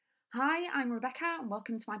Hi, I'm Rebecca, and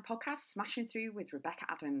welcome to my podcast, Smashing Through with Rebecca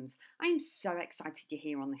Adams. I am so excited you're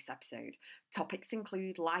here on this episode. Topics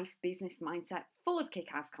include life, business, mindset, full of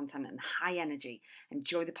kick-ass content and high energy.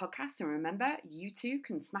 Enjoy the podcast, and remember, you too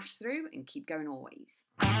can smash through and keep going always.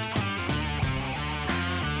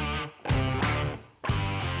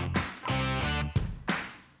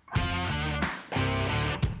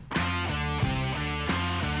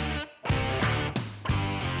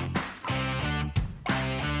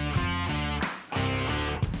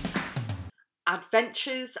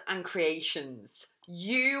 Adventures and creations.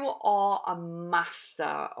 You are a master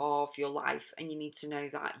of your life, and you need to know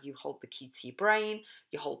that you hold the key to your brain,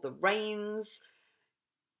 you hold the reins.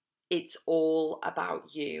 It's all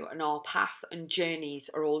about you, and our path and journeys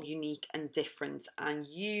are all unique and different, and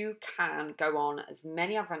you can go on as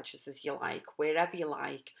many adventures as you like, wherever you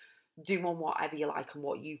like, do on whatever you like and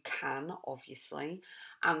what you can, obviously,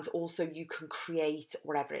 and also you can create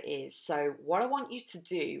whatever it is. So what I want you to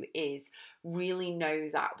do is really know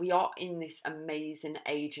that we are in this amazing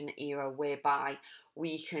age and era whereby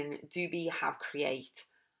we can do, be, have, create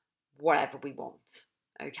whatever we want.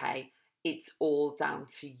 Okay, it's all down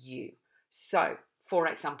to you. So for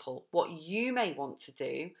example, what you may want to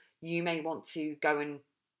do, you may want to go and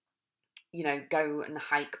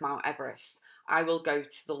hike Mount Everest. I will go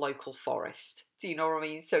to the local forest. Do you know what I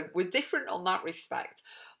mean? So we're different on that respect.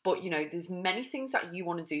 But there's many things that you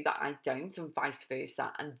want to do that I don't, and vice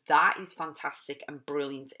versa. And that is fantastic and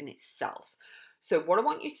brilliant in itself. So what I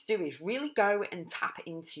want you to do is really go and tap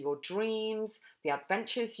into your dreams, the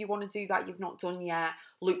adventures you want to do that you've not done yet.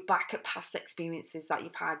 Look back at past experiences that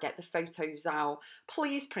you've had, get the photos out.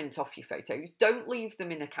 Please print off your photos. Don't leave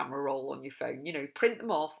them in a camera roll on your phone. Print them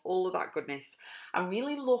off, all of that goodness. And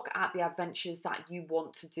really look at the adventures that you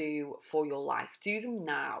want to do for your life. Do them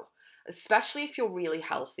now. Especially if you're really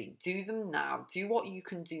healthy, do them now. Do what you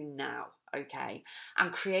can do now, okay?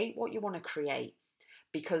 And create what you want to create.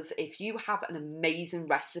 Because if you have an amazing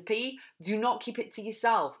recipe, do not keep it to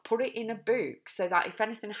yourself. Put it in a book so that if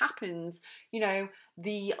anything happens,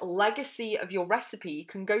 the legacy of your recipe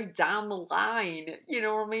can go down the line. You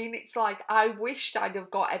know what I mean? It's like, I wished I'd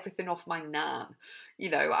have got everything off my nan.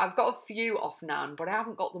 I've got a few off nan, but I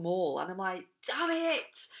haven't got them all. And I'm like, damn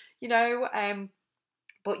it!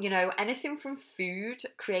 But anything from food,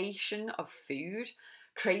 creation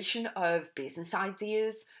of business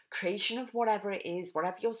ideas, creation of whatever it is,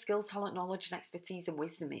 whatever your skills, talent, knowledge, and expertise and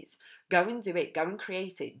wisdom is, go and do it. Go and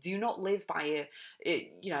create it. Do not live by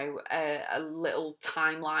a little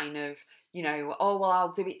timeline of oh well,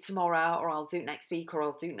 I'll do it tomorrow, or I'll do it next week, or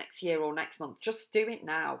I'll do it next year or next month. Just do it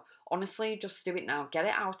now. Honestly, just do it now. Get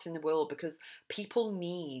it out in the world because people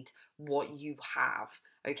need what you have.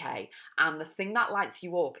 Okay, and the thing that lights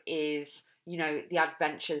you up is the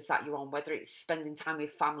adventures that you're on, whether it's spending time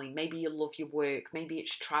with family, maybe you love your work, maybe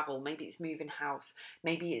it's travel, maybe it's moving house,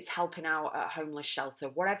 maybe it's helping out at a homeless shelter,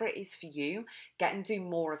 whatever it is for you, get and do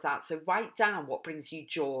more of that. So write down what brings you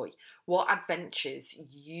joy, what adventures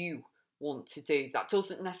you want to do. That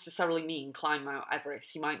doesn't necessarily mean climb Mount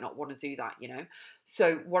Everest. You might not want to do that,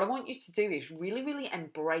 So what I want you to do is really, really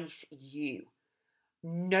embrace you.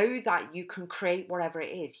 Know that you can create whatever it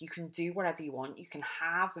is. You can do whatever you want. You can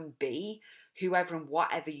have and be whoever and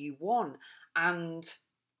whatever you want. And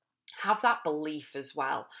have that belief as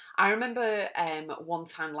well. I remember one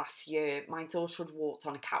time last year, my daughter had walked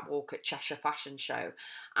on a catwalk at Cheshire Fashion Show,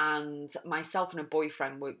 and myself and her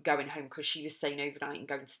boyfriend were going home because she was staying overnight and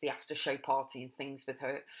going to the after show party and things with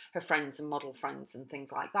her friends and model friends and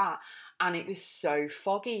things like that. And it was so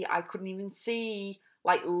foggy, I couldn't even see,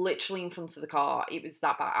 like literally in front of the car. It was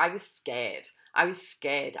that bad. I was scared. I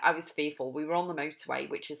was fearful. We were on the motorway,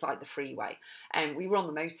 which is like the freeway. And we were on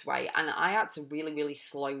the motorway and I had to really, really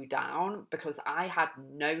slow down because I had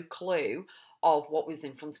no clue of what was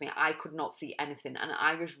in front of me. I could not see anything. And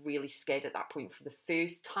I was really scared at that point for the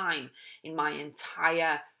first time in my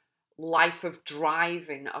entire life of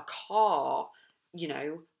driving a car,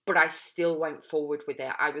 but I still went forward with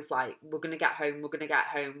it. I was like, we're going to get home, we're going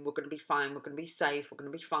to be fine, we're going to be safe, we're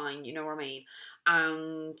going to be fine, you know what I mean?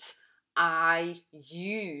 And I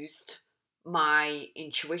used my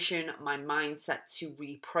intuition, my mindset to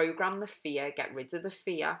reprogram the fear, get rid of the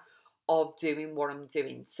fear of doing what I'm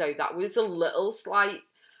doing. So that was a little slight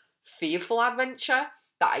fearful adventure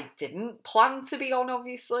that I didn't plan to be on,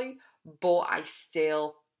 obviously, but I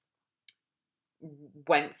still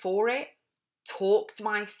went for it. talked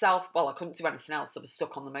myself, well, I couldn't do anything else. I was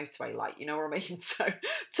stuck on the motorway, like, you know what I mean? So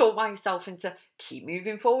talked myself into keep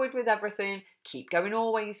moving forward with everything, keep going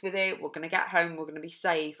always with it. We're going to get home, we're going to be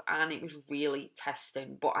safe. And it was really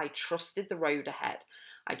testing, but I trusted the road ahead.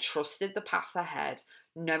 I trusted the path ahead,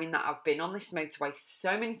 knowing that I've been on this motorway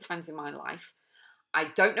so many times in my life. I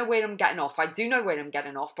don't know where I'm getting off. I do know where I'm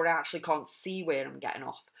getting off, but I actually can't see where I'm getting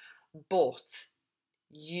off. But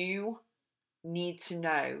you need to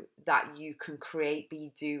know that you can create,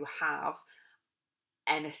 be, do, have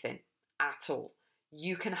anything at all.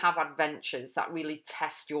 You can have adventures that really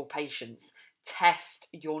test your patience, test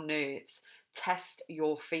your nerves, test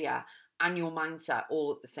your fear and your mindset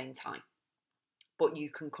all at the same time. But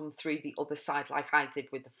you can come through the other side like I did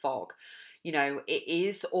with the fog. You know, it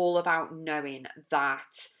is all about knowing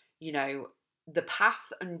that, you know, the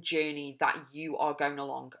path and journey that you are going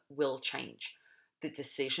along will change. The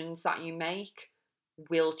decisions that you make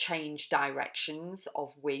will change directions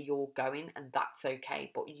of where you're going, and that's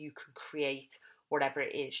okay. But you can create whatever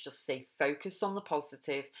it is. Just stay focused on the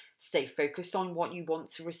positive, stay focused on what you want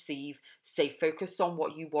to receive, stay focused on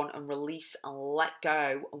what you want, and release and let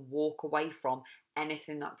go and walk away from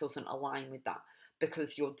anything that doesn't align with that,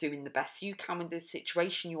 because you're doing the best you can with the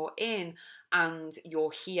situation you're in, and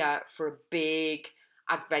you're here for a big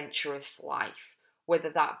adventurous life.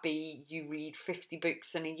 Whether that be you read 50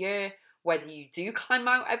 books in a year, whether you do climb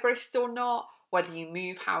Mount Everest or not, whether you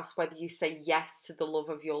move house, whether you say yes to the love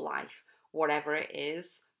of your life, whatever it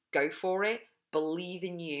is, go for it, believe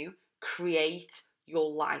in you, create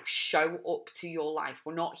your life, show up to your life.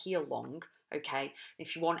 We're not here long, okay?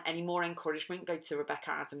 If you want any more encouragement, go to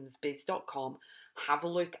RebeccaAdamsBiz.com, have a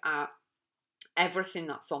look at everything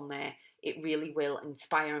that's on there. It really will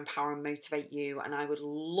inspire, empower, and motivate you. And I would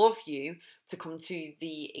love you to come to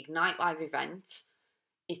the Ignite Live event.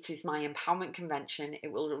 It is my empowerment convention.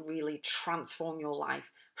 It will really transform your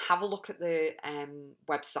life. Have a look at the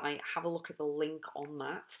website. Have a look at the link on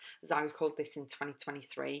that, as I record this in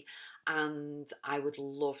 2023. And I would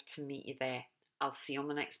love to meet you there. I'll see you on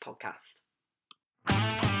the next podcast.